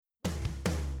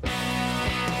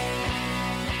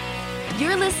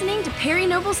You're listening to Perry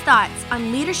Noble's thoughts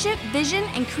on leadership, vision,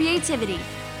 and creativity.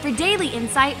 For daily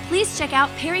insight, please check out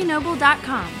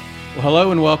perrynoble.com. Well, hello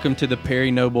and welcome to the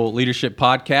Perry Noble Leadership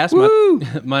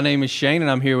Podcast. My name is Shane, and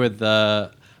I'm here with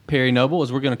Perry Noble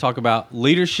as we're going to talk about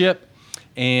leadership.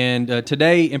 And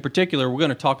today, in particular, we're going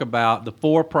to talk about the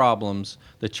 4 problems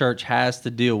the church has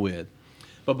to deal with.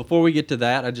 But before we get to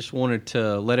that, I just wanted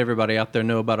to let everybody out there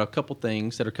know about a couple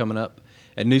things that are coming up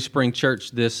at New Spring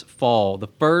Church this fall. The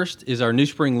first is our New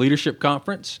Spring Leadership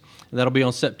Conference, and that'll be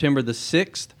on September the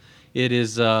 6th. It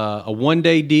is a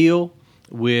one-day deal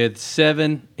with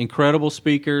 7 incredible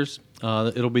speakers.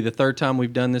 It'll be the 3rd time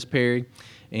we've done this, Perry,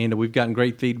 and we've gotten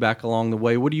great feedback along the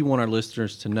way. What do you want our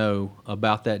listeners to know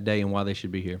about that day and why they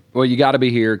should be here? Well, you got to be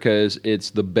here because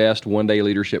it's the best one-day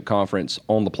leadership conference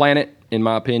on the planet, in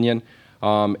my opinion.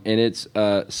 And it's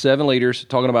 7 leaders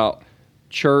talking about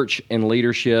church and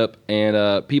leadership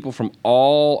and people from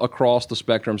all across the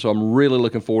spectrum. So I'm really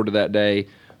looking forward to that day.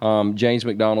 James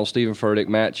McDonald, Stephen Furtick,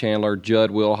 Matt Chandler, Judd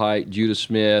Wilhite, Judah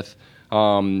Smith,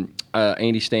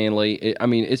 Andy Stanley.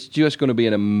 It's just going to be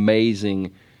an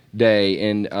amazing day.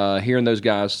 And hearing those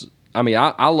guys,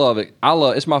 I love it.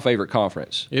 It's my favorite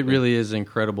conference. It really is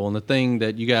incredible. And the thing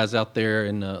that you guys out there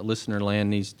in listener land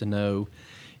needs to know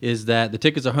is that the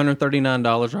tickets are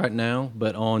 $139 right now,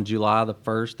 but on July the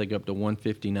 1st, they go up to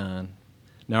 $159.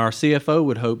 Now, our CFO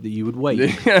would hope that you would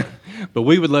wait, but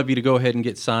we would love you to go ahead and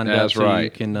get signed up so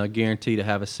you can guarantee to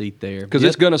have a seat there. Because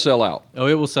it's going to sell out. Oh,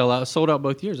 it will sell out. It's sold out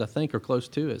both years, I think, or close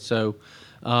to it. So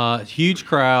huge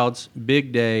crowds,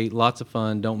 big day, lots of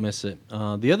fun. Don't miss it.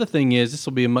 The other thing is this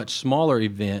will be a much smaller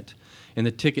event, and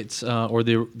the tickets or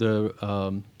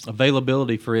the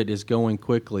availability for it is going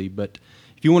quickly. But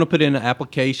if you want to put in an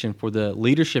application for the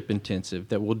Leadership Intensive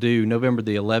that we'll do November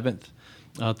the 11th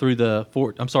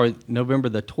November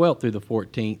the 12th through the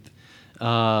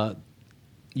 14th,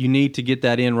 you need to get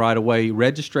that in right away.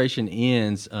 Registration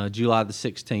ends July the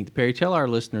 16th. Perry, tell our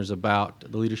listeners about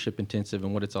the Leadership Intensive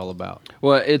and what it's all about.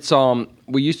 Well, it's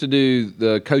we used to do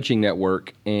the coaching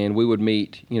network, and we would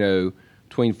meet,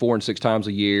 between 4 and 6 times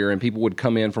a year, and people would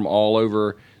come in from all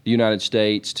over the United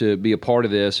States to be a part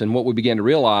of this. And what we began to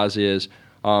realize is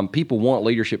people want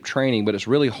leadership training, but it's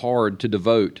really hard to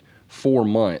devote 4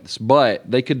 months. But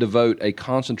they could devote a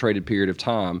concentrated period of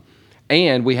time.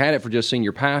 And we had it for just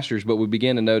senior pastors, but we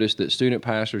began to notice that student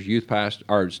pastors,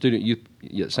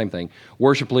 same thing,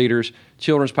 worship leaders,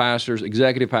 children's pastors,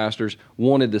 executive pastors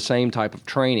wanted the same type of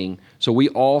training. So we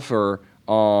offer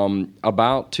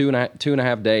about two and a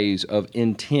half days of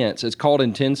intense. It's called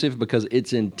intensive because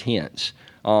it's intense.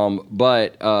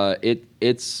 But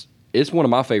it's one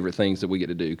of my favorite things that we get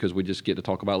to do because we just get to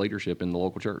talk about leadership in the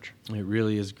local church. It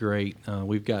really is great.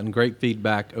 We've gotten great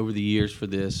feedback over the years for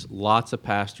this, lots of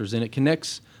pastors, and it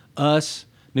connects us,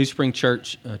 New Spring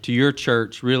Church, to your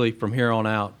church really from here on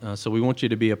out. So we want you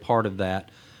to be a part of that.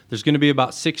 There's going to be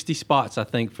about 60 spots, I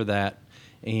think, for that.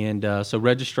 And so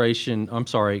registration,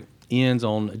 ends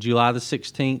on July the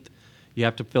 16th. You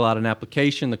have to fill out an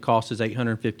application. The cost is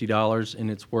 $850, and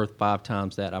it's worth 5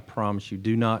 times that. I promise you.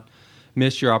 Do not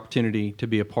miss your opportunity to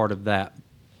be a part of that.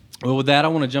 Well, with that, I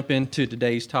want to jump into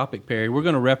today's topic, Perry. We're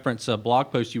going to reference a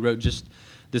blog post you wrote just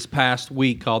this past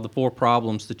week called The 4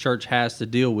 Problems the Church Has to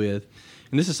Deal With.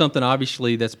 And this is something,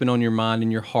 obviously, that's been on your mind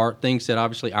and your heart, things that,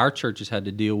 obviously, our church has had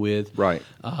to deal with. Right.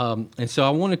 And so I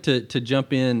wanted to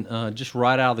jump in just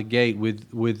right out of the gate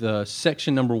with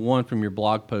section number 1 from your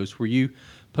blog post where you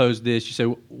posed this. You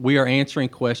say, we are answering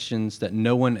questions that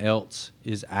no one else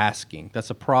is asking. That's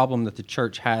a problem that the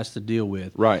church has to deal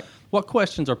with. Right. What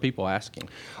questions are people asking?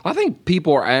 I think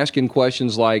people are asking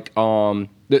questions like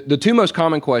the 2 most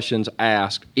common questions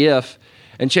asked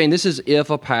and Shane, this is if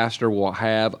a pastor will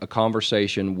have a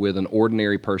conversation with an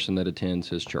ordinary person that attends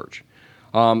his church.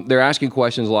 They're asking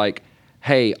questions like,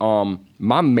 hey,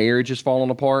 my marriage is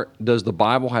falling apart. Does the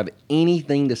Bible have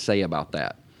anything to say about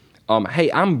that?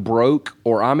 Hey, I'm broke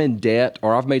or I'm in debt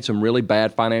or I've made some really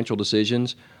bad financial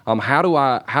decisions. How do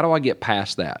I get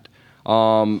past that?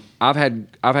 I've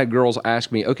had girls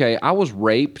ask me, okay, I was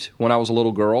raped when I was a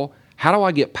little girl. How do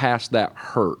I get past that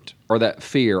hurt or that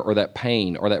fear or that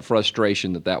pain or that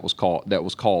frustration that was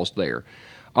caused there?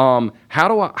 How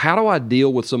do I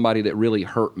deal with somebody that really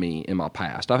hurt me in my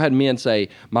past? I've had men say,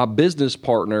 my business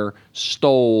partner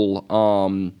stole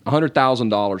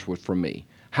 $100,000 from me.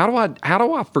 How do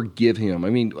I forgive him?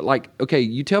 Okay,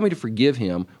 you tell me to forgive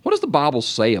him. What does the Bible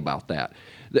say about that?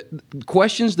 The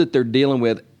questions that they're dealing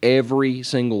with every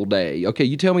single day. Okay,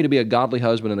 you tell me to be a godly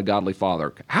husband and a godly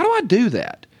father. How do I do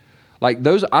that?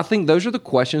 I think those are the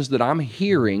questions that I'm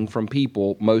hearing from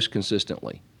people most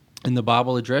consistently. And the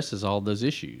Bible addresses all those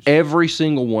issues. Every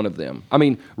single one of them. I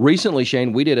mean, recently,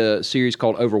 Shane, we did a series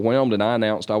called Overwhelmed, and I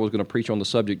announced I was going to preach on the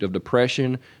subject of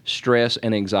depression, stress,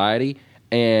 and anxiety.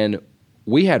 And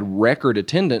we had record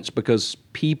attendance because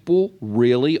people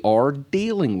really are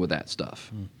dealing with that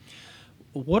stuff.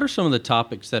 What are some of the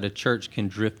topics that a church can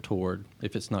drift toward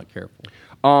if it's not careful?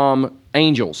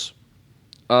 Angels.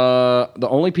 The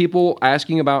only people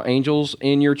asking about angels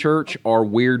in your church are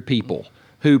weird people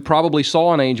who probably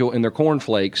saw an angel in their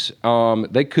cornflakes.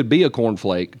 They could be a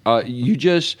cornflake. You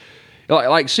just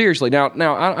like seriously. Now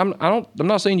I'm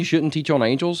not saying you shouldn't teach on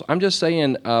angels. I'm just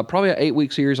saying probably an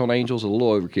 8-week series on angels is a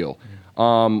little overkill.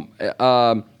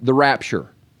 The rapture.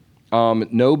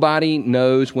 Nobody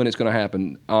knows when it's going to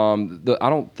happen. I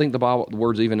don't think the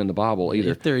word's even in the Bible either.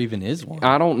 If there even is one.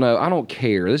 I don't know. I don't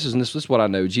care. This is what I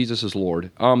know. Jesus is Lord.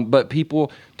 But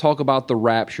people talk about the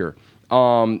rapture.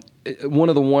 One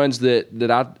of the ones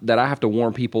that I have to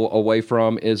warn people away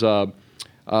from is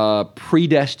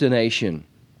predestination.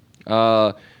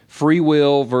 Free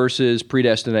will versus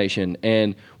predestination.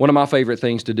 And one of my favorite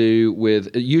things to do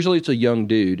with, usually it's a young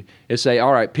dude, is say,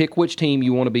 all right, pick which team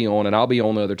you want to be on, and I'll be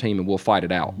on the other team, and we'll fight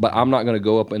it out. But I'm not going to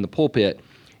go up in the pulpit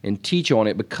and teach on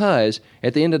it, because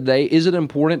at the end of the day, is it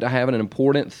important to have an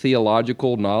important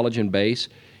theological knowledge and base?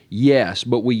 Yes,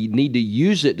 but we need to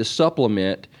use it to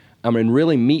supplement and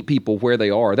really meet people where they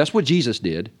are. That's what Jesus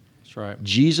did. That's right.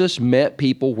 Jesus met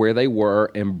people where they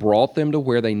were and brought them to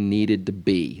where they needed to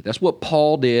be. That's what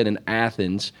Paul did in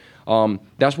Athens.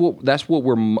 That's what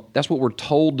we're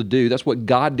told to do. That's what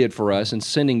God did for us in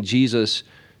sending Jesus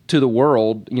to the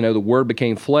world. You know, the Word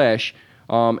became flesh.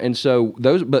 And so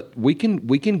but we can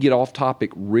get off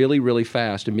topic really, really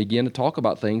fast and begin to talk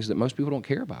about things that most people don't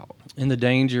care about. And the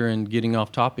danger in getting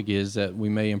off topic is that we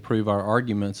may improve our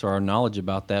arguments or our knowledge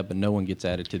about that, but no one gets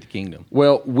added to the kingdom.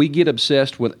 Well, we get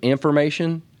obsessed with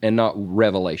information and not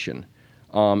revelation.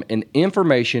 And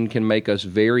information can make us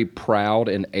very proud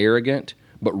and arrogant,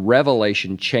 but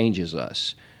revelation changes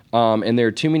us. And there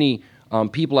are too many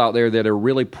people out there that are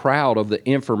really proud of the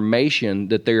information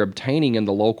that they're obtaining in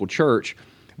the local church,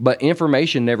 but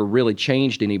information never really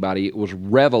changed anybody. It was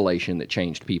revelation that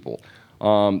changed people.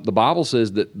 The Bible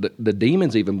says that the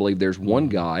demons even believe there's one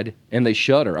God, and they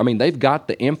shudder. I mean, they've got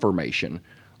the information.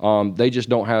 They just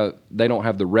don't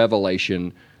have the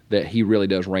revelation that He really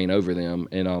does reign over them,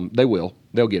 and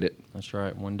they'll get it. That's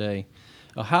right. One day.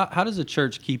 How does a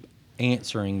church keep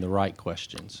answering the right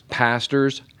questions?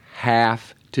 Pastors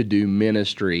have to do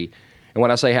ministry. And when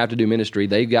I say have to do ministry,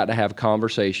 they've got to have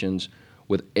conversations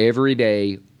with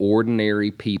everyday,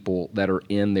 ordinary people that are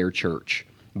in their church.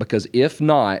 Because if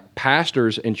not,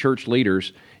 pastors and church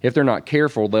leaders, if they're not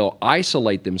careful, they'll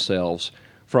isolate themselves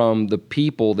from the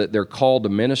people that they're called to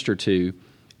minister to.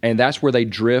 And that's where they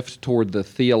drift toward the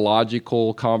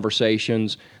theological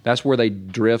conversations. That's where they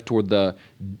drift toward the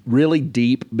really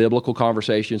deep biblical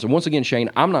conversations. And once again,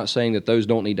 Shane, I'm not saying that those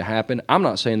don't need to happen. I'm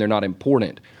not saying they're not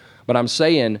important. But I'm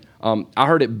saying, I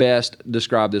heard it best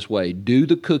described this way: do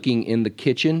the cooking in the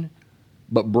kitchen,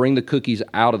 but bring the cookies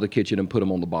out of the kitchen and put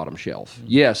them on the bottom shelf. Mm-hmm.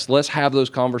 Yes, let's have those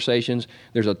conversations.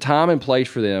 There's a time and place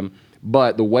for them.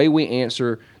 But the way we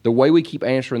keep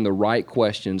answering the right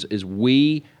questions is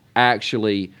we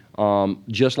actually,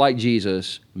 just like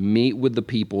Jesus, meet with the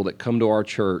people that come to our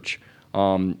church,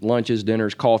 lunches,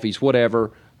 dinners, coffees,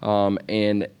 whatever,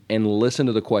 and listen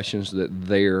to the questions that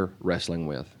they're wrestling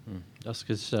with. That's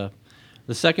because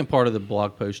the second part of the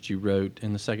blog post you wrote,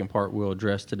 and the second part we'll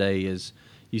address today, is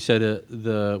you said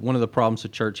one of the problems the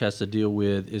church has to deal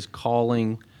with is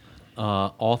calling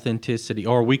authenticity,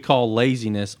 or we call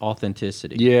laziness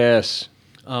authenticity. Yes.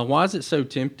 Why is it so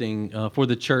tempting for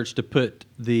the church to put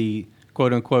the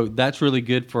quote-unquote, that's really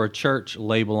good for a church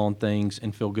label on things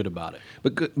and feel good about it?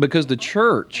 Because the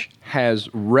church has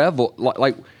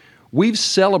we've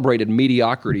celebrated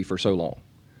mediocrity for so long.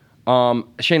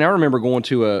 Shane, I remember going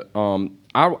to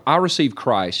I received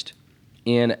Christ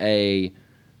in a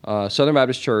Southern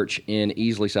Baptist church in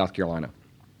Easley, South Carolina.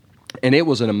 And it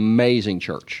was an amazing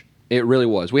church. It really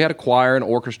was. We had a choir and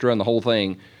orchestra and the whole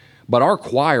thing, but our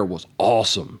choir was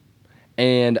awesome.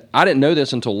 And I didn't know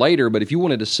this until later, but if you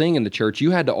wanted to sing in the church,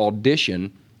 you had to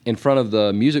audition in front of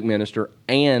the music minister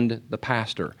and the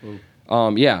pastor.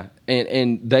 Yeah,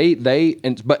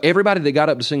 but everybody that got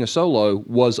up to sing a solo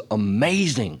was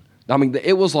amazing. I mean,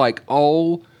 it was like,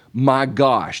 oh my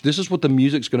gosh, this is what the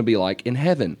music's going to be like in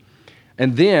heaven.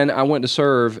 And then I went to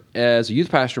serve as a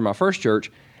youth pastor in my first church,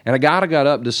 and a guy got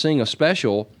up to sing a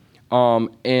special,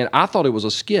 and I thought it was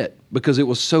a skit because it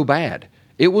was so bad.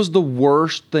 It was the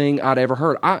worst thing I'd ever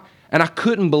heard. I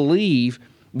couldn't believe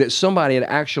that somebody had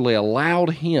actually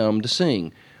allowed him to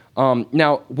sing.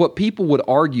 Now, what people would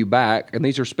argue back, and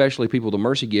these are especially people with the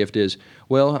mercy gift, is,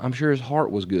 well, I'm sure his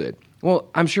heart was good. Well,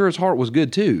 I'm sure his heart was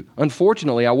good too.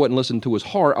 Unfortunately, I wasn't listening to his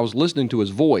heart. I was listening to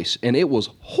his voice, and it was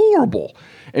horrible.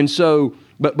 And so,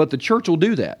 but the church will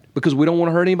do that because we don't want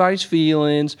to hurt anybody's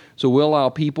feelings. So we'll allow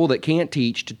people that can't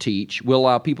teach to teach. We'll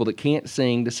allow people that can't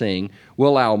sing to sing. We'll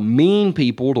allow mean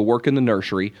people to work in the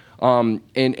nursery.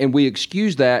 And we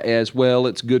excuse that as, well,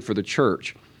 it's good for the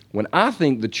church. When I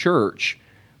think the church,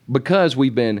 because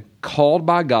we've been called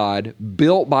by God,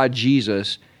 built by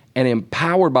Jesus, and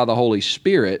empowered by the Holy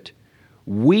Spirit,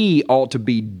 we ought to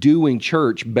be doing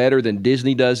church better than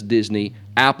Disney does Disney,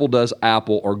 Apple does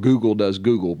Apple, or Google does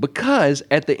Google. Because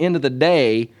at the end of the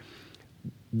day,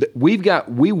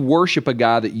 we worship a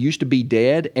guy that used to be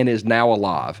dead and is now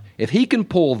alive. If he can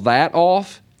pull that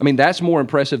off, I mean, that's more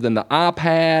impressive than the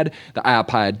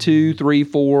iPad 2, 3,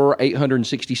 4,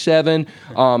 867.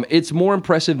 It's more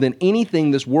impressive than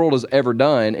anything this world has ever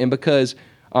done. And because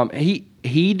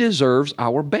he deserves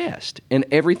our best in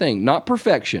everything, not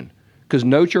perfection, because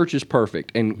no church is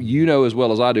perfect. And you know as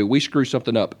well as I do, we screw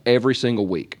something up every single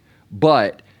week.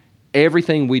 But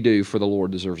everything we do for the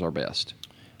Lord deserves our best.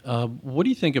 What do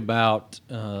you think about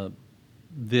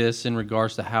this in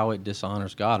regards to how it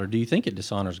dishonors God, or do you think it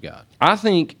dishonors God? I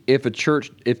think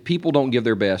if people don't give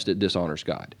their best, it dishonors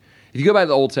God. If you go back to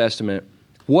the Old Testament,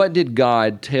 what did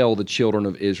God tell the children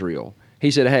of Israel?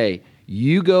 He said, hey,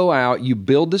 you go out, you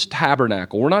build this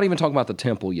tabernacle. We're not even talking about the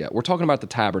temple yet. We're talking about the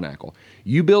tabernacle.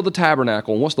 You build the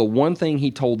tabernacle, and what's the one thing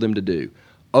he told them to do?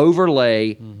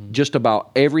 Overlay just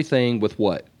about everything with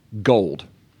what? Gold.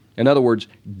 In other words,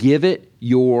 give it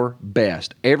your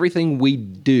best. Everything we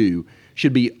do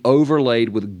should be overlaid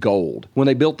with gold. When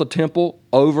they built the temple,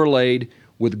 overlaid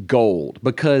with gold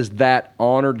because that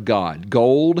honored God.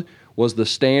 Gold was the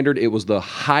standard. It was the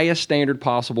highest standard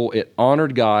possible. It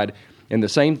honored God. And the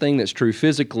same thing that's true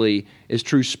physically is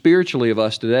true spiritually of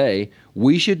us today.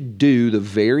 We should do the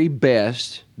very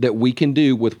best that we can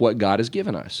do with what God has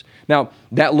given us. Now,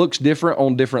 that looks different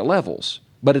on different levels.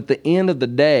 But at the end of the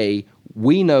day,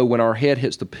 we know when our head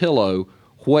hits the pillow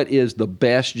what is the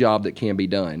best job that can be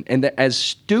done. And that as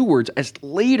stewards, as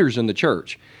leaders in the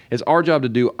church, it's our job to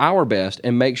do our best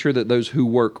and make sure that those who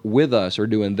work with us are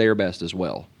doing their best as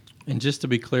well. And just to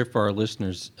be clear for our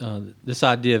listeners, this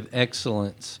idea of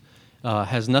excellence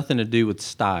has nothing to do with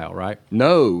style, right?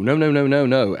 No.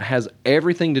 It has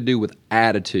everything to do with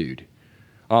attitude.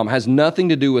 Has nothing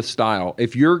to do with style.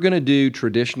 If you're going to do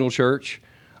traditional church,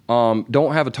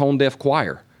 don't have a tone-deaf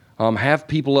choir. Have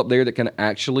people up there that can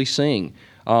actually sing.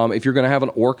 If you're going to have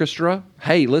an orchestra,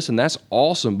 hey, listen, that's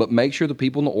awesome, but make sure the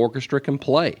people in the orchestra can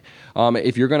play.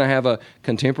 If you're going to have a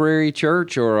contemporary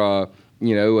church or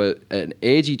an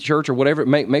edgy church or whatever,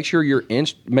 make sure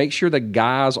make sure the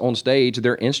guys on stage,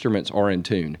 their instruments are in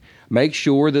tune. Make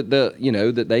sure that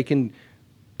that they can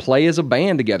play as a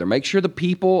band together. Make sure the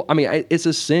people, it's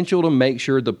essential to make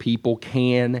sure the people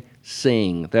can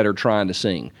sing that are trying to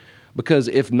sing. Because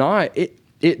if not,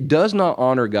 it does not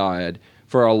honor God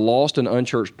for a lost and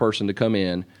unchurched person to come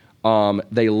in.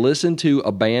 They listen to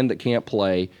a band that can't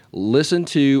play, listen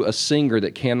to a singer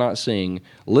that cannot sing,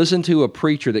 listen to a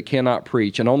preacher that cannot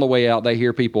preach, and on the way out they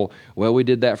hear people, well, we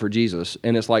did that for Jesus.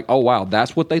 And it's like, oh, wow,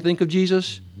 that's what they think of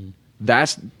Jesus?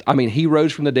 Mm-hmm. He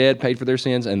rose from the dead, paid for their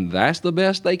sins, and that's the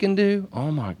best they can do?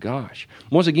 Oh, my gosh.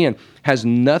 Once again, has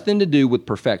nothing to do with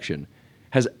perfection.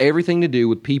 Has everything to do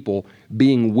with people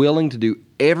being willing to do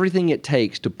everything it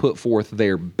takes to put forth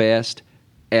their best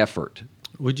effort.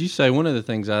 Would you say one of the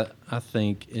things I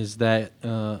think is that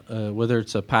whether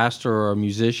it's a pastor or a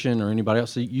musician or anybody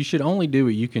else, you should only do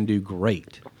what you can do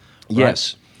great. Right?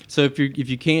 Yes. So if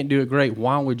you can't do it great,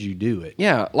 why would you do it?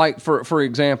 Yeah, like for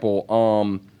example,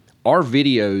 our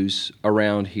videos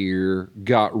around here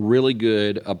got really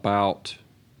good about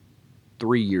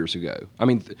 3 years ago.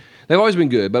 They've always been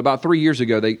good, but about 3 years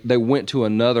ago, they went to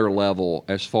another level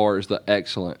as far as the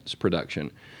excellence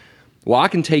production. Well, I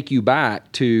can take you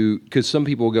back to, because some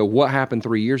people will go, what happened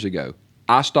 3 years ago?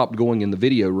 I stopped going in the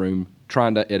video room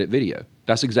trying to edit video.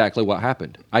 That's exactly what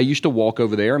happened. I used to walk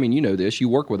over there. You know this. You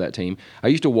work with that team. I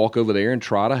used to walk over there and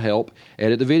try to help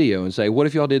edit the video and say, what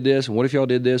if y'all did this? And what if y'all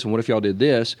did this? And what if y'all did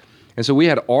this? And so we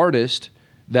had artists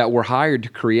that were hired to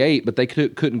create, but they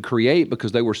couldn't create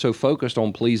because they were so focused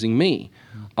on pleasing me.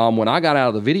 When I got out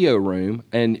of the video room,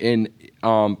 and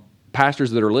pastors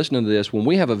that are listening to this, when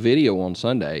we have a video on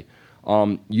Sunday,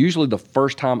 usually the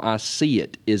first time I see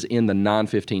it is in the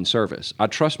 9:15 service. I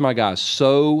trust my guys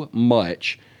so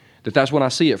much that that's when I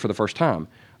see it for the first time.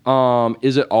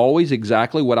 Is it always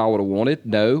exactly what I would have wanted?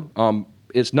 No,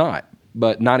 it's not.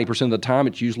 But 90% of the time,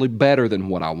 it's usually better than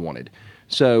what I wanted.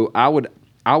 So I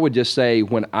I would just say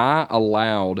when I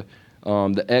allowed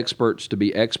the experts to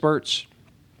be experts,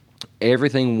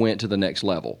 everything went to the next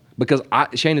level. Because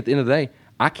Shane, at the end of the day,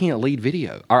 I can't lead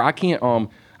video, or I can't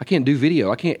do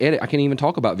video. I can't edit. I can't even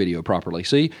talk about video properly.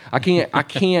 See, I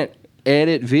can't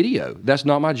edit video. That's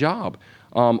not my job.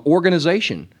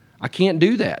 Organization, I can't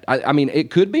do that. I mean,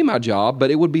 it could be my job, but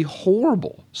it would be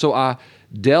horrible. So I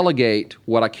delegate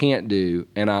what I can't do,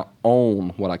 and I own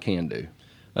what I can do.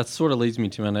 That sort of leads me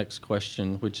to my next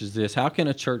question, which is this: how can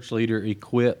a church leader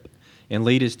equip and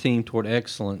lead his team toward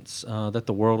excellence that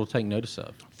the world will take notice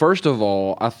of? First of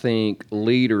all, I think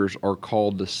leaders are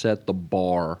called to set the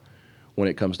bar when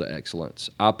it comes to excellence.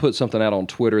 I put something out on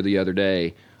Twitter the other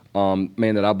day,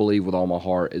 that I believe with all my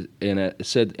heart, and it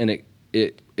said, and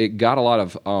it got a lot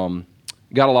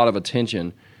of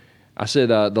attention. I said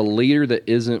the leader that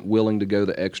isn't willing to go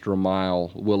the extra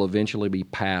mile will eventually be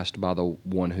passed by the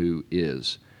one who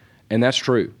is, and that's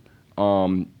true.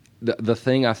 The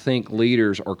thing I think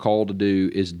leaders are called to do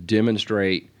is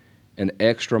demonstrate an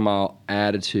extra mile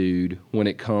attitude when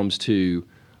it comes to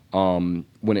when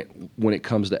it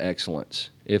comes to excellence.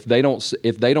 If they don't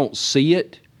see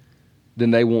it,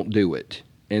 then they won't do it.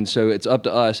 And so it's up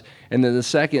to us. And then the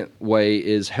second way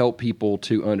is help people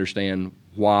to understand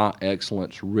why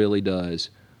excellence really does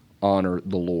honor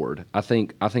the Lord. I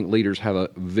think leaders have a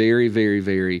very, very,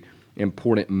 very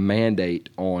important mandate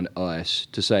on us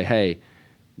to say, hey,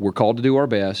 we're called to do our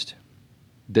best.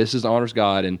 This honors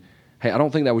God, and hey, I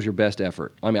don't think that was your best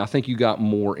effort. I mean, I think you got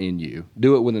more in you.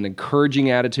 Do it with an encouraging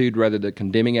attitude rather than a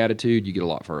condemning attitude. You get a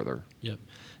lot further. Yep.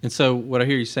 And so what I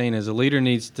hear you saying is a leader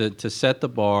needs to set the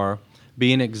bar,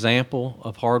 be an example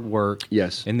of hard work,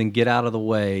 yes, and then get out of the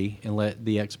way and let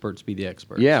the experts be the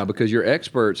experts. Yeah, because your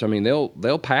experts, I mean,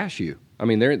 they'll pass you. I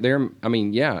mean,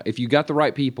 if you got the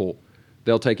right people,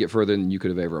 they'll take it further than you could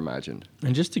have ever imagined.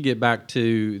 And just to get back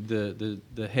to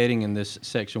the heading in this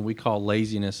section we call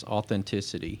laziness,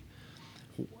 authenticity.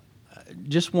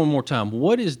 Just one more time,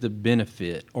 what is the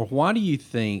benefit, or why do you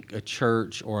think a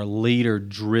church or a leader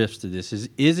drifts to this?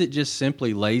 Is it just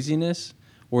simply laziness,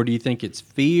 or do you think it's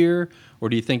fear, or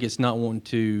do you think it's not wanting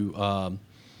to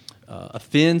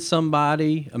offend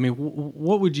somebody? I mean,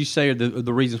 what would you say are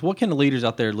the reasons? What can the leaders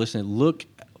out there listening look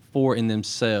for in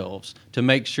themselves to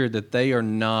make sure that they are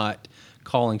not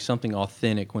calling something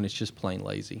authentic when it's just plain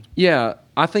lazy? Yeah,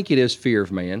 I think it is fear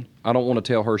of man. I don't want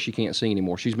to tell her she can't sing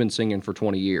anymore. She's been singing for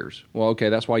 20 years. Well, okay,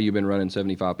 that's why you've been running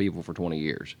 75 people for 20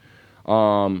 years.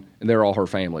 And they're all her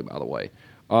family, by the way.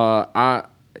 I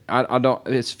don't.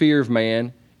 It's fear of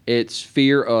man. It's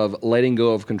fear of letting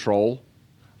go of control.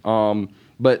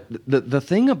 But the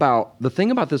thing about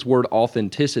this word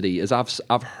authenticity is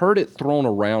I've heard it thrown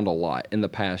around a lot in the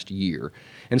past year,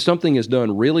 and something is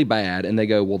done really bad, and they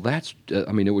go, well,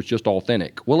 it was just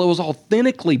authentic. Well, it was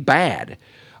authentically bad.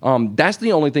 That's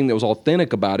the only thing that was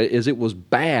authentic about it, is it was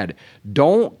bad.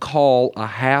 Don't call a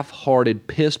half-hearted,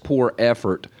 piss-poor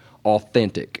effort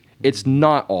authentic. It's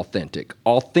not authentic.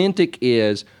 Authentic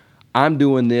is, I'm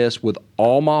doing this with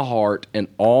all my heart and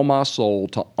all my soul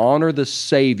to honor the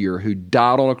Savior who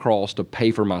died on a cross to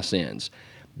pay for my sins.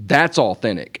 That's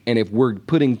authentic. And if we're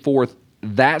putting forth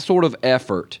that sort of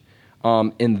effort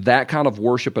in that kind of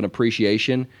worship and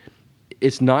appreciation,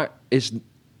 it's not going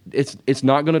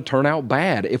to turn out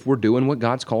bad if we're doing what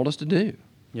God's called us to do.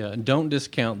 Yeah, and don't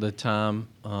discount the time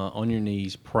on your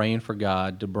knees praying for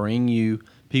God to bring you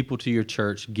people to your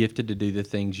church gifted to do the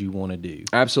things you want to do.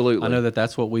 Absolutely. I know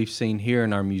that's what we've seen here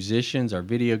in our musicians, our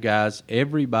video guys,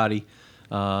 everybody.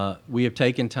 We have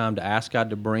taken time to ask God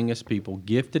to bring us people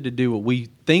gifted to do what we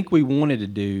think we wanted to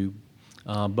do,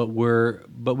 but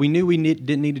we knew we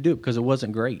didn't need to do it because it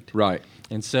wasn't great. Right.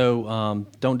 And so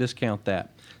don't discount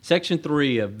that. Section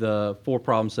 3 of the 4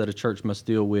 problems that a church must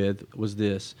deal with was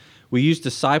this: we use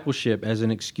discipleship as an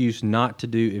excuse not to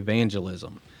do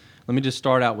evangelism. Let me just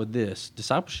start out with this.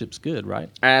 Discipleship's good, right?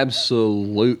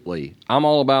 Absolutely. I'm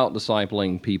all about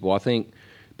discipling people. I think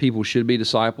people should be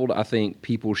discipled. I think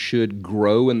people should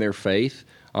grow in their faith.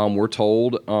 We're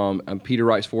told, and Peter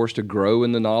writes for us to grow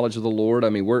in the knowledge of the Lord. I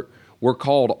mean, we're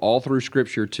called all through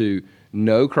Scripture to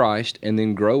know Christ and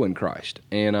then grow in Christ.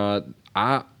 And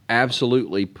I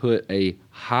absolutely put a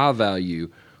high value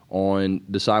on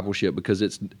discipleship because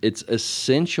it's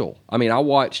essential. I mean,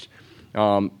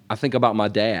 I think about my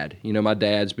dad. You know, my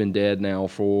dad's been dead now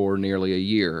for nearly a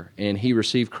year, and he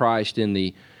received Christ in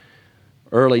the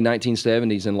early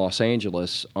 1970s in Los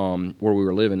Angeles, where we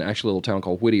were living, actually a little town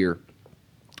called Whittier.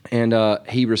 And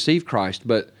he received Christ,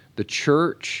 but the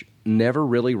church never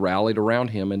really rallied around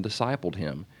him and discipled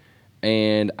him.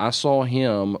 And I saw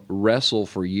him wrestle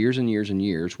for years and years and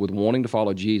years with wanting to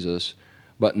follow Jesus,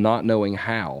 but not knowing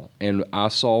how. And I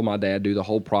saw my dad do the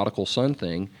whole prodigal son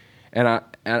thing, and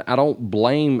I don't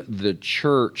blame the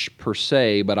church per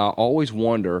se, but I always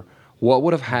wonder what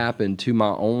would have happened to my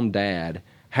own dad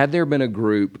had there been a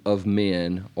group of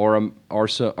men or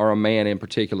a man in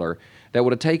particular that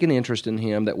would have taken interest in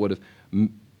him, that would have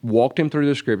walked him through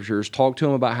the scriptures, talked to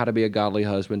him about how to be a godly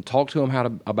husband, talked to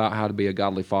him about how to be a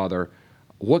godly father.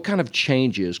 What kind of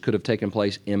changes could have taken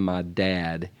place in my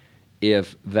dad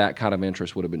if that kind of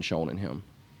interest would have been shown in him?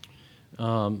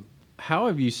 How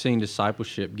have you seen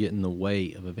discipleship get in the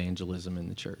way of evangelism in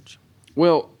the church?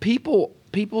 Well, people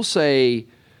say,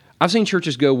 I've seen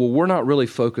churches go, well, we're not really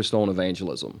focused on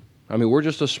evangelism. I mean, we're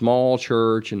just a small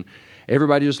church, and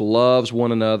everybody just loves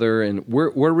one another, and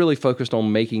we're really focused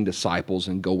on making disciples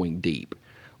and going deep.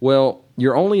 Well,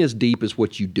 you're only as deep as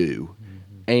what you do.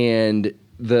 Mm-hmm. And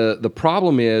the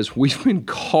problem is we've been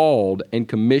called and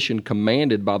commissioned,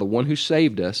 commanded by the one who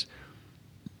saved us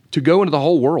to go into the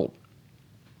whole world.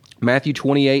 Matthew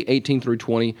 28, 18 through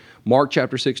 20, Mark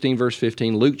chapter 16, verse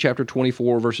 15, Luke chapter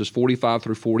 24, verses 45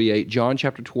 through 48, John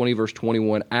chapter 20, verse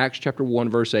 21, Acts chapter 1,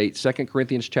 verse 8, 2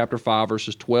 Corinthians chapter 5,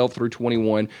 verses 12 through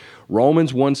 21,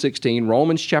 Romans 1:16,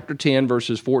 Romans chapter 10,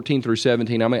 verses 14 through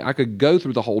 17. I mean, I could go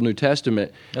through the whole New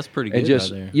Testament. That's pretty good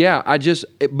just, right there. Yeah,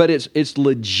 but it's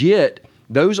legit.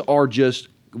 Those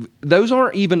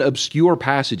aren't even obscure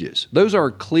passages. Those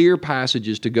are clear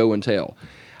passages to go and tell.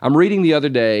 I'm reading the other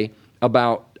day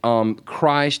about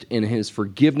Christ and his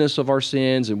forgiveness of our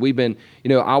sins, and we've been,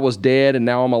 I was dead and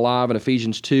now I'm alive in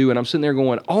Ephesians 2, and I'm sitting there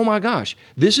going, oh my gosh,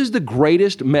 this is the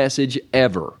greatest message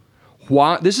ever.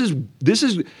 Why? This is,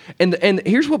 and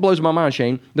here's what blows my mind,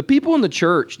 Shane. The people in the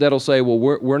church that'll say, well,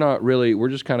 we're not really, we're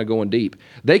just kind of going deep.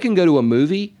 They can go to a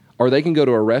movie or they can go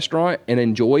to a restaurant and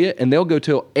enjoy it, and they'll go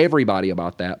tell everybody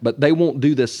about that, but they won't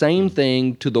do the same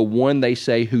thing to the one they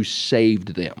say who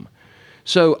saved them.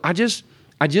 So I just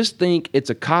think it's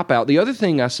a cop-out. The other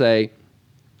thing I say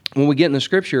when we get in the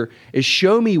Scripture is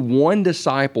show me one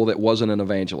disciple that wasn't an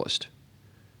evangelist.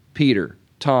 Peter,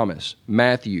 Thomas,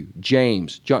 Matthew,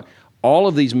 James, John, all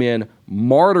of these men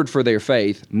martyred for their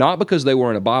faith, not because they were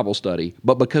in a Bible study,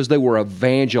 but because they were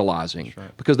evangelizing,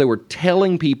 right, because they were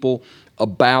telling people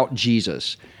about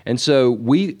Jesus. And so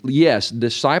yes,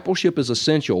 discipleship is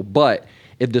essential, but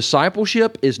if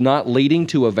discipleship is not leading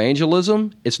to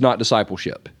evangelism, it's not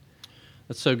discipleship.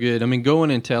 That's so good. I mean, going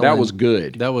and telling. That was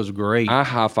good. That was great. I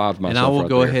high-fived myself. And I will right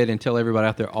go there. ahead and tell everybody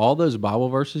out there, all those Bible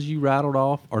verses you rattled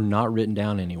off are not written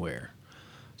down anywhere.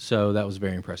 So that was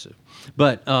very impressive.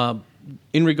 But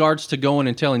in regards to going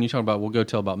and telling, you talking about, we'll go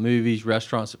tell about movies,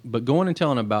 restaurants, but going and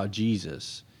telling about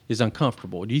Jesus is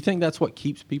uncomfortable. Do you think that's what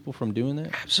keeps people from doing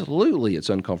that? Absolutely, it's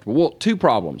uncomfortable. Well, two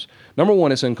problems. Number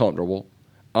one, it's uncomfortable.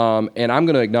 And I'm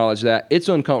going to acknowledge that. It's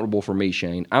uncomfortable for me,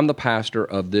 Shane. I'm the pastor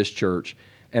of this church,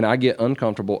 and I get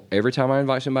uncomfortable every time I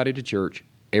invite somebody to church,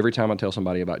 every time I tell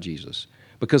somebody about Jesus,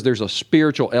 because there's a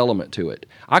spiritual element to it.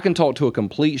 I can talk to a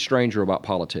complete stranger about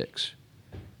politics,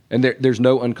 and there's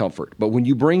no uncomfort. But when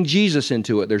you bring Jesus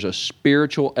into it, there's a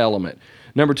spiritual element.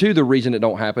 Number two, the reason it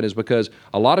don't happen is because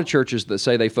a lot of churches that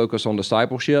say they focus on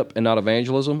discipleship and not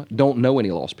evangelism don't know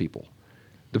any lost people.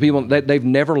 The people, they've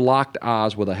never locked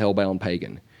eyes with a hell-bound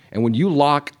pagan. And when you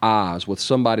lock eyes with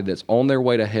somebody that's on their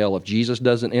way to hell, if Jesus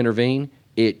doesn't intervene,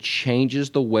 it changes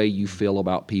the way you feel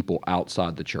about people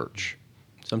outside the church.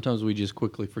 Sometimes we just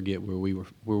quickly forget where we were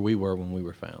when we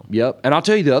were found. Yep. And I'll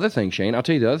tell you the other thing, Shane.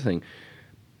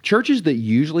 Churches that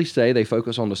usually say they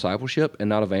focus on discipleship and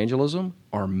not evangelism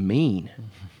are mean.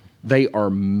 They are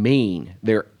mean.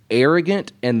 They're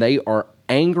arrogant, and they are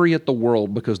angry at the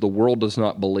world because the world does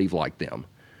not believe like them.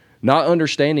 Not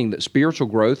understanding that spiritual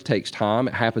growth takes time.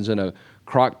 It happens in a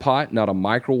crock pot, not a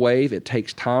microwave. It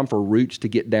takes time for roots to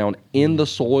get down in the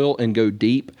soil and go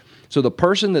deep. So the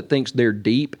person that thinks they're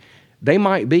deep, they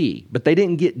might be, but they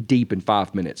didn't get deep in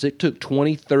 5 minutes. It took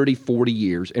 20, 30, 40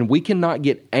 years, and we cannot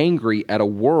get angry at a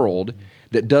world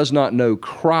that does not know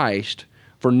Christ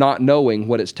for not knowing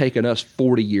what it's taken us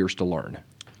 40 years to learn.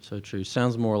 So true.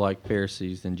 Sounds more like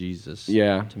Pharisees than Jesus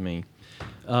to me.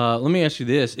 Let me ask you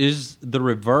this. Is the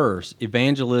reverse,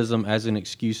 evangelism as an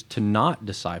excuse to not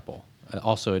disciple,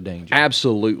 also a danger?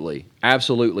 Absolutely.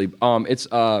 It's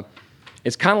kind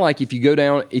of like if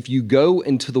you go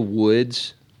into the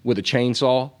woods with a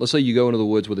chainsaw. Let's say you go into the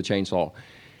woods with a chainsaw,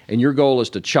 and your goal is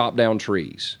to chop down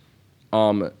trees.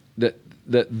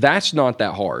 That's not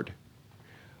that hard.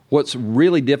 What's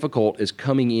really difficult is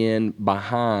coming in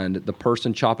behind the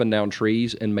person chopping down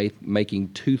trees and making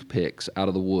toothpicks out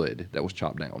of the wood that was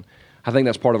chopped down. I think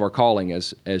that's part of our calling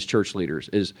as church leaders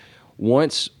is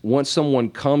once someone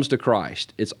comes to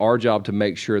Christ, it's our job to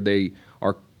make sure they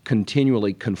are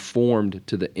continually conformed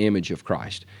to the image of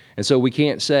Christ. And so we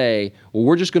can't say, well,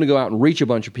 we're just going to go out and reach a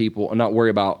bunch of people and not worry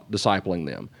about discipling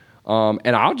them.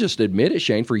 And I'll just admit it,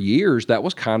 Shane, for years, that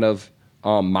was kind of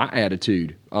my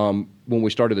attitude. When we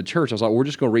started the church, I was like, we're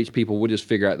just going to reach people. We'll just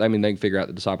figure out, they can figure out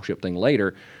the discipleship thing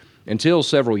later. Until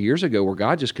several years ago where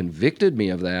God just convicted me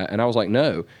of that. And I was like,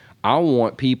 no, I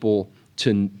want people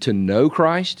to know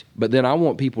Christ, but then I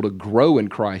want people to grow in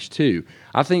Christ too.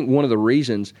 I think one of the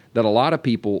reasons that a lot of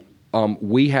people,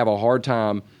 we have a hard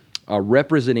time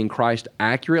representing Christ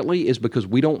accurately is because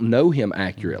we don't know him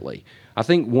accurately. I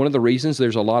think one of the reasons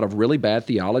there's a lot of really bad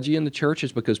theology in the church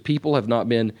is because people have not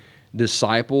been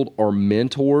discipled or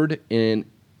mentored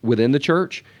within the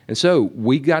church. And so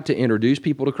we got to introduce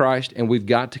people to Christ, and we've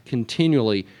got to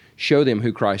continually show them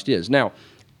who Christ is. Now,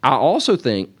 I also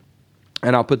think,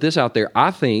 and I'll put this out there,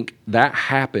 I think that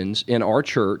happens in our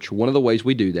church. One of the ways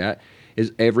we do that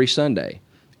is every Sunday.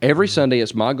 Every Sunday,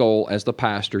 it's my goal as the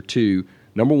pastor to,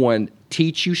 number one,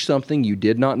 teach you something you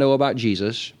did not know about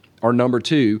Jesus, or number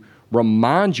two,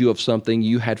 remind you of something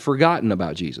you had forgotten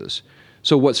about Jesus.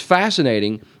 So what's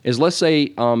fascinating is, let's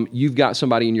say you've got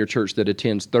somebody in your church that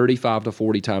attends 35 to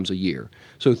 40 times a year.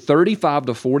 So 35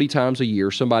 to 40 times a year,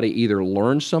 somebody either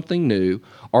learns something new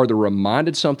or they're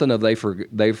reminded something of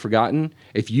they've forgotten.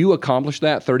 If you accomplish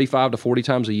that 35 to 40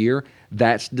 times a year,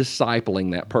 that's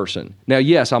discipling that person. Now,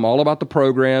 yes, I'm all about the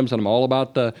programs and I'm all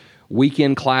about the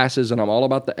weekend classes and I'm all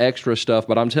about the extra stuff,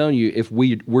 but I'm telling you, if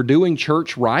we're doing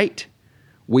church right,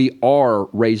 we are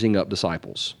raising up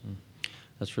disciples.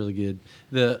 That's really good.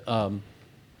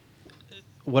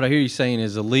 What I hear you saying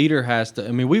is a leader has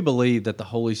to, we believe that the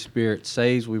Holy Spirit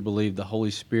saves. We believe the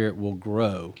Holy Spirit will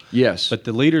grow. Yes. But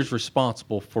the leader's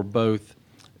responsible for both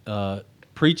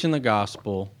preaching the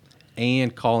gospel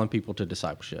and calling people to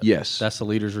discipleship. Yes. That's the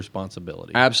leader's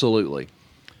responsibility. Absolutely.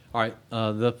 All right.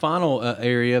 The final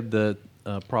area of the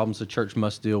problems the church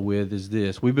must deal with is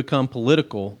this. We become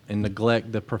political and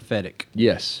neglect the prophetic.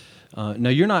 Yes. Now,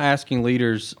 you're not asking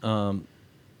leaders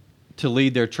to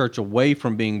lead their church away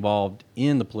from being involved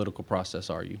in the political process,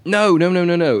 are you? No.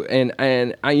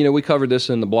 And I, we covered this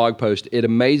in the blog post. It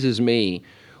amazes me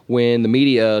when the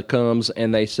media comes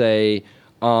and they say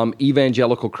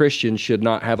evangelical Christians should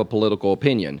not have a political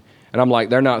opinion. And I'm like,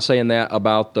 they're not saying that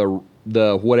about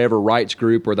the whatever rights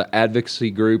group or the advocacy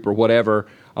group or whatever.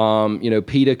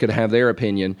 PETA could have their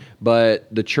opinion,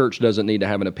 but the church doesn't need to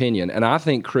have an opinion. And I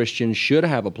think Christians should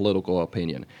have a political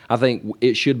opinion. I think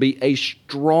it should be a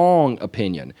strong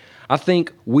opinion. I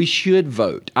think we should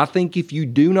vote. I think if you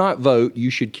do not vote, you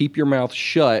should keep your mouth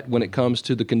shut when it comes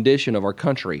to the condition of our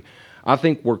country. I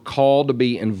think we're called to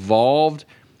be involved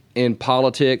in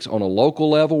politics on a local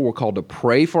level. We're called to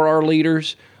pray for our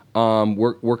leaders.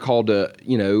 We're called to,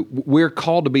 we're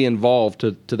called to be involved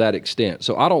to that extent.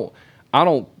 So I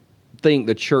don't think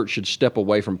the church should step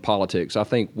away from politics. I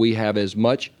think we have as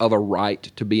much of a right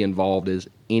to be involved as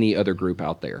any other group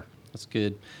out there. That's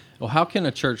good. Well, how can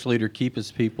a church leader keep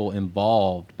his people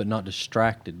involved but not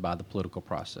distracted by the political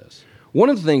process? One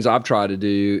of the things I've tried to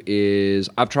do is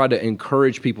I've tried to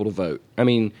encourage people to vote.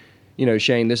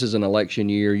 Shane, this is an election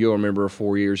year. You'll remember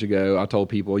 4 years ago, I told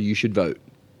people you should vote.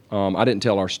 I didn't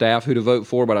tell our staff who to vote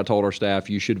for, but I told our staff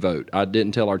you should vote. I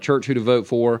didn't tell our church who to vote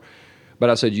for, but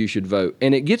I said you should vote.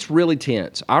 And it gets really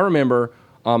tense. I remember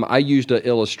I used an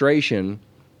illustration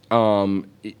about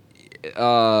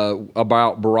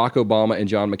Barack Obama and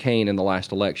John McCain in the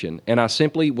last election. And I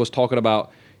simply was talking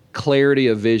about clarity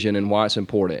of vision and why it's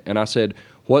important. And I said,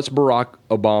 what's Barack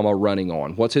Obama running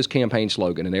on? What's his campaign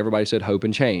slogan? And everybody said, hope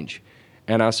and change.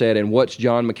 And I said, and what's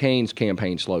John McCain's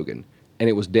campaign slogan? And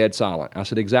it was dead silent. I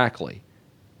said, exactly.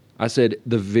 I said,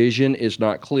 the vision is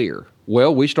not clear.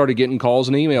 Well, we started getting calls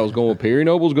and emails going, Perry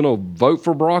Noble's going to vote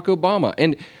for Barack Obama.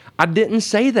 And I didn't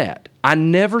say that. I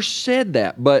never said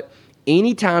that. But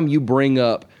anytime you bring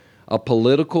up a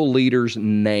political leader's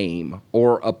name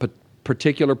or a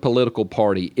particular political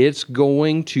party, it's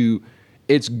going to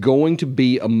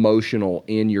be emotional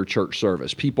in your church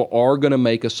service. People are going to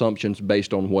make assumptions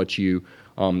based on what you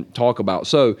talk about.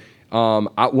 So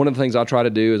one of the things I try to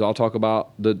do is I'll talk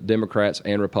about the Democrats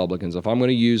and Republicans. If I'm going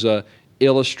to use a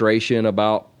illustration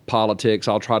about politics,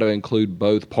 I'll try to include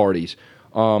both parties.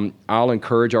 I'll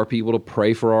encourage our people to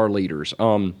pray for our leaders.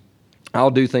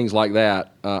 I'll do things like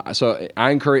that. So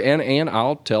I encourage, and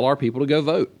I'll tell our people to go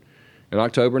vote in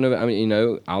October.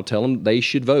 I'll tell them they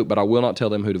should vote, but I will not tell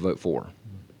them who to vote for.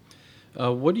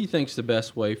 What do you think is the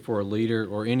best way for a leader,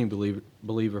 or any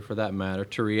believer for that matter,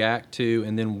 to react to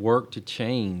and then work to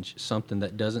change something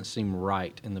that doesn't seem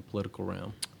right in the political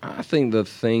realm? I think the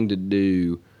thing to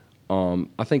do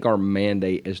I think our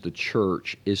mandate as the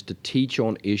church is to teach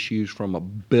on issues from a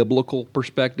biblical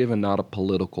perspective and not a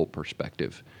political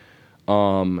perspective.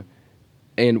 And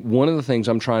one of the things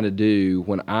I'm trying to do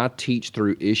when I teach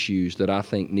through issues that I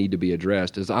think need to be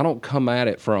addressed is I don't come at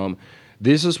it from,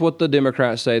 this is what the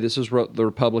Democrats say, this is what the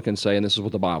Republicans say, and this is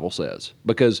what the Bible says.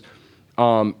 Because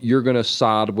you're going to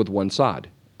side with one side.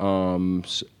 And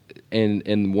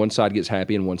one side gets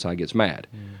happy and one side gets mad.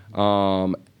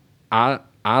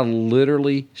 I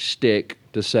literally stick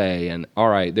to saying, all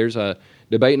right, there's a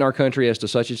debate in our country as to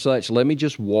such and such. Let me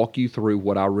just walk you through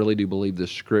what I really do believe the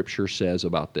Scripture says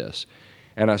about this.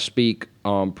 And I speak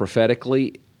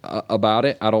prophetically about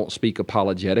it. I don't speak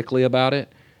apologetically about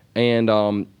it.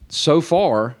 And so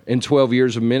far, in 12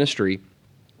 years of ministry,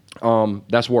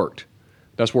 that's worked.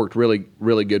 That's worked really,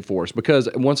 really good for us. Because,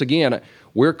 once again,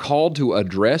 we're called to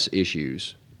address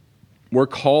issues. We're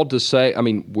called to say,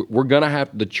 we're going to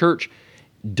have, the church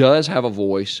does have a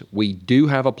voice. We do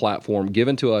have a platform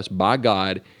given to us by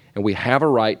God, and we have a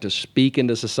right to speak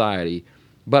into society.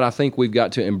 But I think we've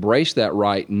got to embrace that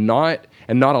right, not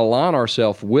align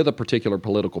ourselves with a particular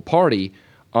political party,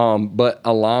 but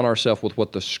align ourselves with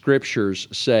what the Scriptures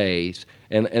say,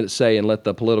 and let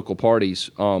the political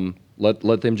parties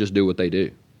let them just do what they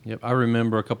do. Yep, I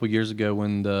remember a couple years ago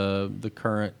when the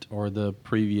current or the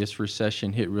previous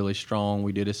recession hit really strong.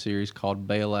 We did a series called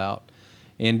Bailout,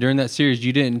 and during that series,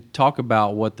 you didn't talk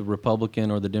about what the Republican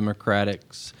or the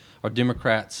Democrats'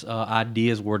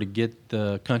 ideas were to get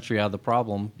the country out of the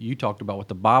problem. You talked about what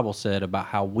the Bible said about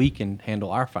how we can handle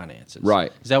our finances.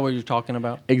 Right. Is that what you're talking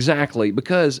about? Exactly,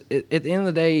 because at the end of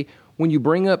the day, when you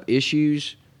bring up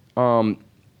issues,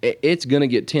 it's going to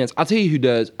get tense. I'll tell you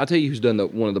who's done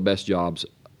one of the best jobs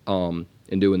in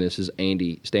doing this is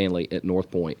Andy Stanley at North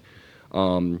Point,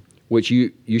 which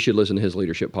you should listen to his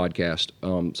leadership podcast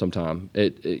sometime.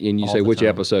 And you say which time?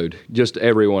 Episode? Just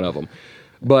every one of them.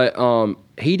 But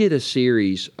he did a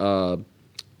series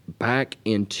back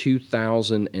in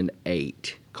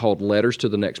 2008 called Letters to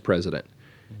the Next President.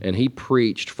 And he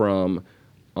preached from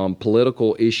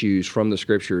political issues from the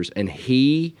Scriptures. And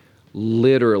he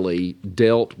literally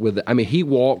dealt with it. He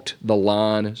walked the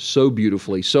line so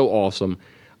beautifully, so awesome.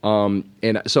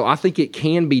 And so I think it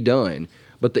can be done.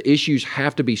 But the issues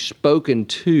have to be spoken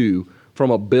to from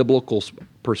a biblical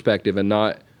perspective and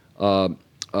not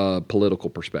a political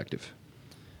perspective.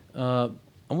 I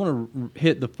want to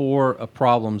hit the four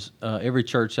problems every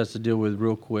church has to deal with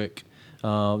real quick.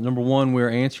 Number one, we're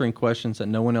answering questions that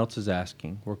no one else is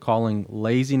asking. We're calling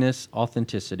laziness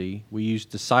authenticity. We use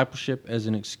discipleship as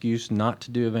an excuse not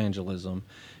to do evangelism.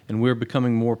 And we're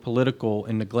becoming more political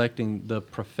and neglecting the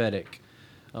prophetic.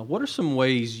 What are some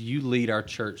ways you lead our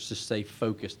church to stay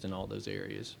focused in all those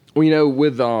areas?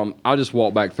 Well, I'll just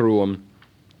walk back through them.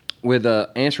 With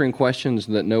answering questions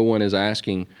that no one is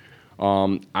asking,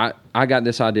 I got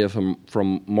this idea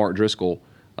from Mark Driscoll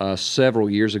several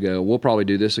years ago. We'll probably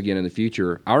do this again in the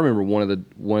future. I remember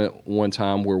one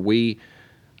time where we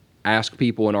asked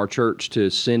people in our church to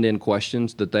send in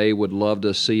questions that they would love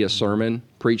to see a sermon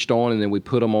preached on, and then we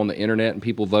put them on the internet and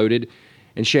people voted.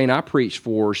 And Shane, I preached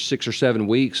for 6 or 7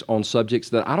 weeks on subjects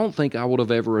that I don't think I would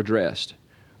have ever addressed.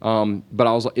 But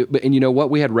I was like, and you know what?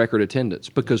 We had record attendance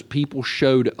because people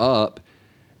showed up,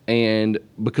 and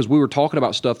because we were talking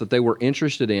about stuff that they were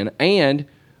interested in, and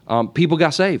people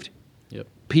got saved. Yep.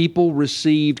 People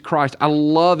received Christ. I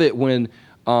love it when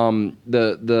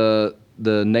the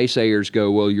naysayers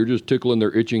go, well, you're just tickling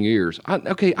their itching ears. I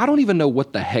don't even know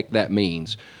what the heck that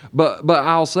means. But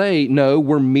I'll say, no,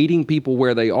 we're meeting people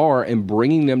where they are and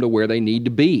bringing them to where they need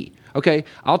to be. Okay,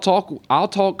 I'll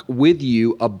talk with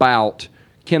you about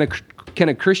can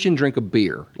a Christian drink a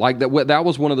beer? Like that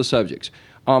was one of the subjects.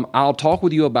 I'll talk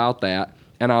with you about that,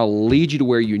 and I'll lead you to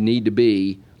where you need to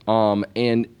be,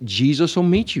 and Jesus will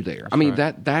meet you there.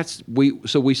 That's right.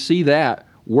 So we see that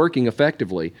working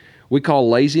effectively. We call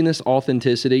laziness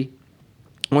authenticity.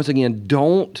 Once again,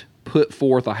 don't put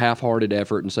forth a half-hearted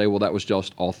effort and say, well, that was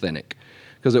just authentic,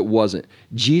 because it wasn't.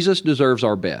 Jesus deserves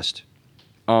our best.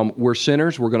 We're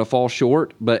sinners. We're going to fall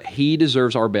short, but He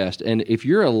deserves our best. And if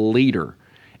you're a leader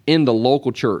in the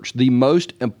local church, the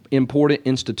most important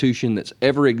institution that's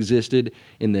ever existed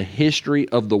in the history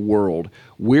of the world,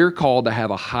 we're called to have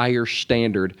a higher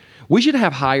standard. We should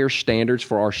have higher standards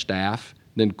for our staff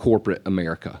than corporate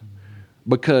America,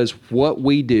 because what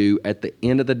we do at the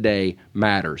end of the day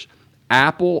matters.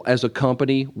 Apple as a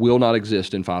company will not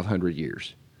exist in 500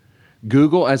 years.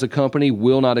 Google as a company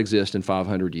will not exist in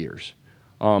 500 years.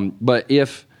 But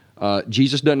if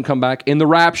Jesus doesn't come back in the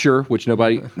rapture, which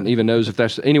nobody even knows if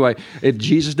that's... Anyway, if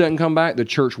Jesus doesn't come back, the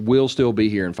church will still be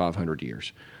here in 500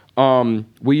 years.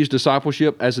 We use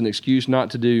discipleship as an excuse not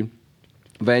to do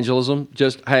evangelism.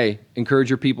 Just, hey, encourage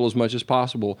your people as much as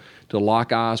possible to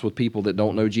lock eyes with people that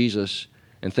don't know Jesus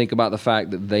and think about the fact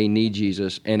that they need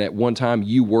Jesus. And at one time,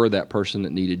 you were that person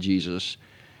that needed Jesus.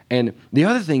 And the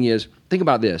other thing is, think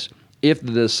about this. If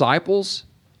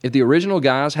the original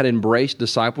guys had embraced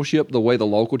discipleship the way the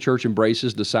local church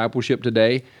embraces discipleship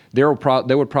today, there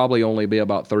would probably only be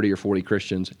about 30 or 40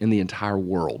 Christians in the entire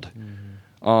world.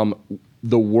 Mm-hmm.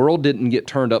 The world didn't get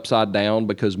turned upside down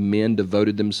because men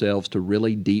devoted themselves to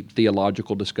really deep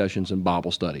theological discussions and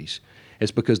Bible studies.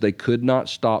 It's because they could not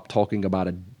stop talking about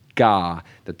a guy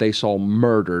that they saw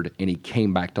murdered and he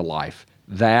came back to life.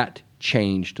 That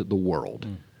changed the world.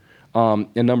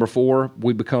 And number 4,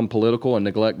 we become political and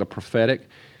neglect the prophetic.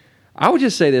 I would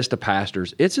just say this to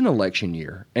pastors. It's an election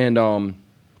year, and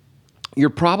you're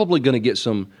probably going to get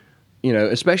some,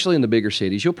 especially in the bigger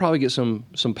cities, you'll probably get some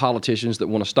politicians that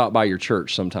want to stop by your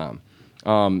church sometime.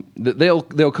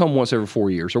 They'll come once every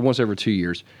 4 years or once every 2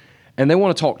 years, and they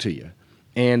want to talk to you.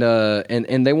 And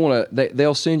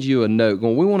they'll send you a note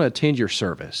going, we want to attend your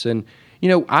service. And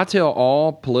I tell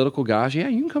all political guys, yeah,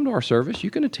 you can come to our service,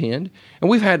 you can attend.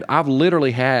 And I've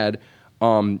literally had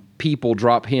people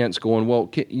drop hints going, well,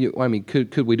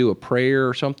 could we do a prayer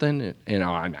or something? And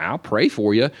I'll pray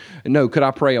for you. No, could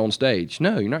I pray on stage?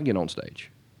 No, you're not getting on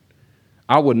stage.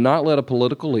 I would not let a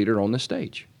political leader on the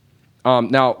stage.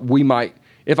 Now we might,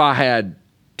 if I had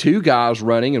 2 guys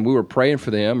running and we were praying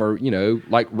for them, or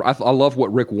I love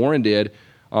what Rick Warren did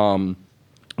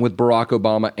with Barack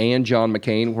Obama and John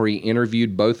McCain, where he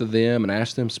interviewed both of them and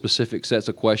asked them specific sets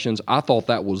of questions. I thought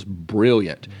that was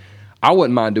brilliant. I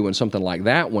wouldn't mind doing something like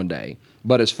that one day.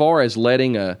 But as far as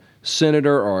letting a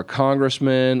senator or a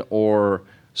congressman or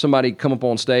somebody come up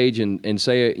on stage and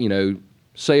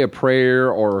say a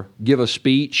prayer or give a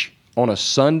speech on a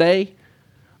Sunday,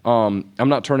 I'm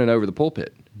not turning over the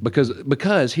pulpit.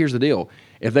 Because here's the deal.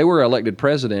 If they were elected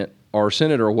president or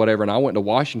senator or whatever and I went to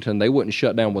Washington, they wouldn't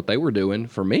shut down what they were doing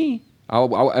for me.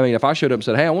 If I showed up and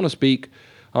said, hey, I want to speak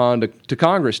to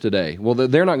Congress today, well,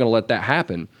 they're not going to let that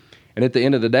happen. And at the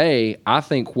end of the day, I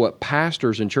think what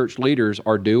pastors and church leaders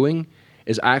are doing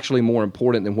is actually more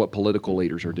important than what political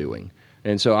leaders are doing.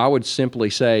 And so I would simply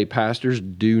say, pastors,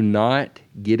 do not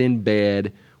get in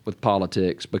bed with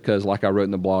politics, because like I wrote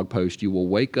in the blog post, you will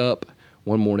wake up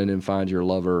one morning and find your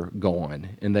lover gone,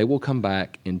 and they will come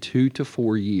back in 2 to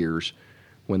 4 years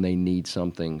when they need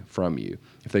something from you.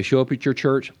 If they show up at your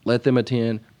church, let them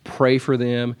attend, pray for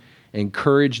them,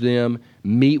 encourage them,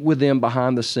 meet with them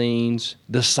behind the scenes,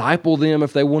 disciple them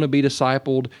if they want to be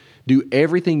discipled, do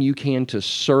everything you can to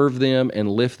serve them and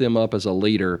lift them up as a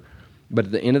leader. But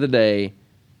at the end of the day,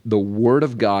 the Word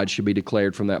of God should be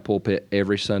declared from that pulpit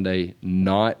every Sunday,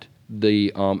 not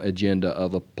the agenda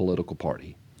of a political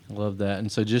party. I love that. And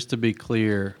so just to be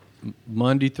clear,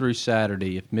 Monday through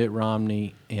Saturday, if Mitt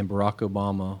Romney and Barack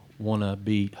Obama want to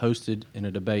be hosted in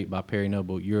a debate by Perry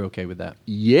Noble, you're okay with that?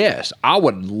 Yes, I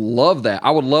would love that.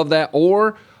 I would love that.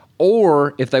 Or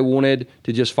if they wanted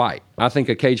to just fight. I think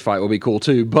a cage fight would be cool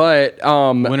too. But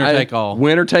winner take all.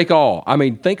 Winner take all. I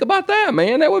mean, think about that,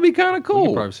 man. That would be kind of cool. We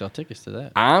could probably sell tickets to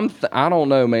that. I don't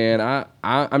know, man.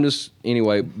 I'm just,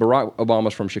 anyway, Barack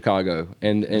Obama's from Chicago.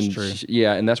 And that's true.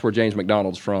 Yeah, and that's where James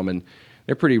McDonald's from. And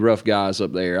they're pretty rough guys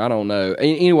up there. I don't know.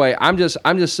 Anyway, I'm just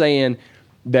saying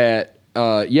that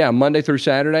Monday through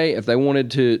Saturday, if they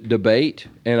wanted to debate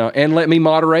and let me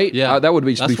moderate, that would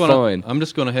be fun. I'm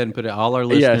just going ahead and put it. All our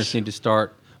listeners need to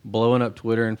start blowing up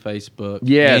Twitter and Facebook.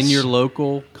 Yes. And your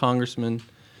local congressman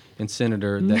and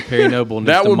senator that Perry Noble needs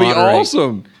that to would be moderate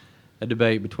awesome. A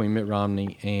debate between Mitt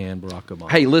Romney and Barack Obama.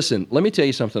 Hey, listen, let me tell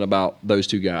you something about those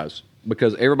 2 guys,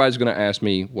 because everybody's going to ask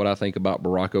me what I think about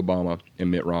Barack Obama and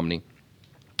Mitt Romney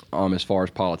as far as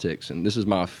politics. And this is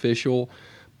my official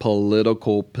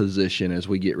political position as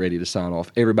we get ready to sign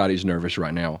off. Everybody's nervous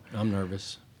right now. I'm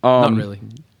nervous. Not really.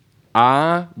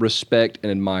 I respect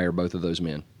and admire both of those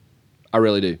men. I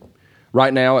really do.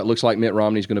 Right now, it looks like Mitt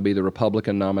Romney's going to be the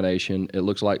Republican nomination. It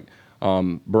looks like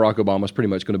Barack Obama's pretty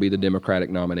much going to be the Democratic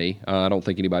nominee. I don't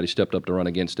think anybody stepped up to run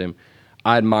against him.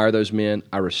 I admire those men.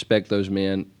 I respect those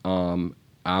men.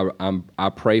 I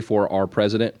pray for our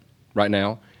president right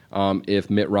now. If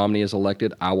Mitt Romney is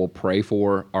elected, I will pray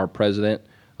for our president.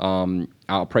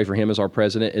 I'll pray for him as our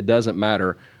president. It doesn't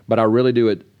matter, but I really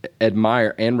do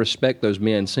admire and respect those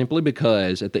men, simply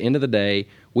because at the end of the day,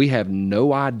 we have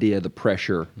no idea the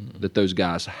pressure that those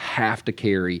guys have to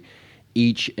carry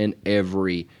each and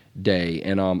every day.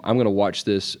 And I'm going to watch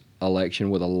this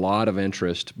election with a lot of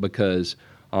interest, because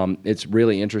it's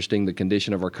really interesting, the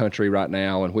condition of our country right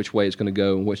now and which way it's going to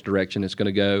go and which direction it's going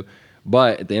to go.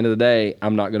 But at the end of the day,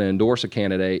 I'm not going to endorse a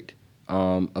candidate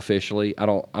officially. I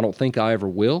don't think I ever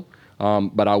will.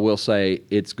 But I will say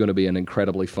it's going to be an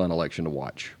incredibly fun election to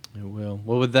watch. It will.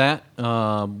 Well, with that,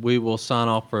 we will sign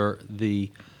off for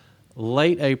the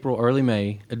late April, early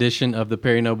May edition of the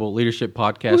Perry Noble Leadership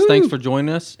Podcast. Woo-hoo. Thanks for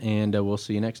joining us, and we'll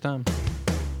see you next time.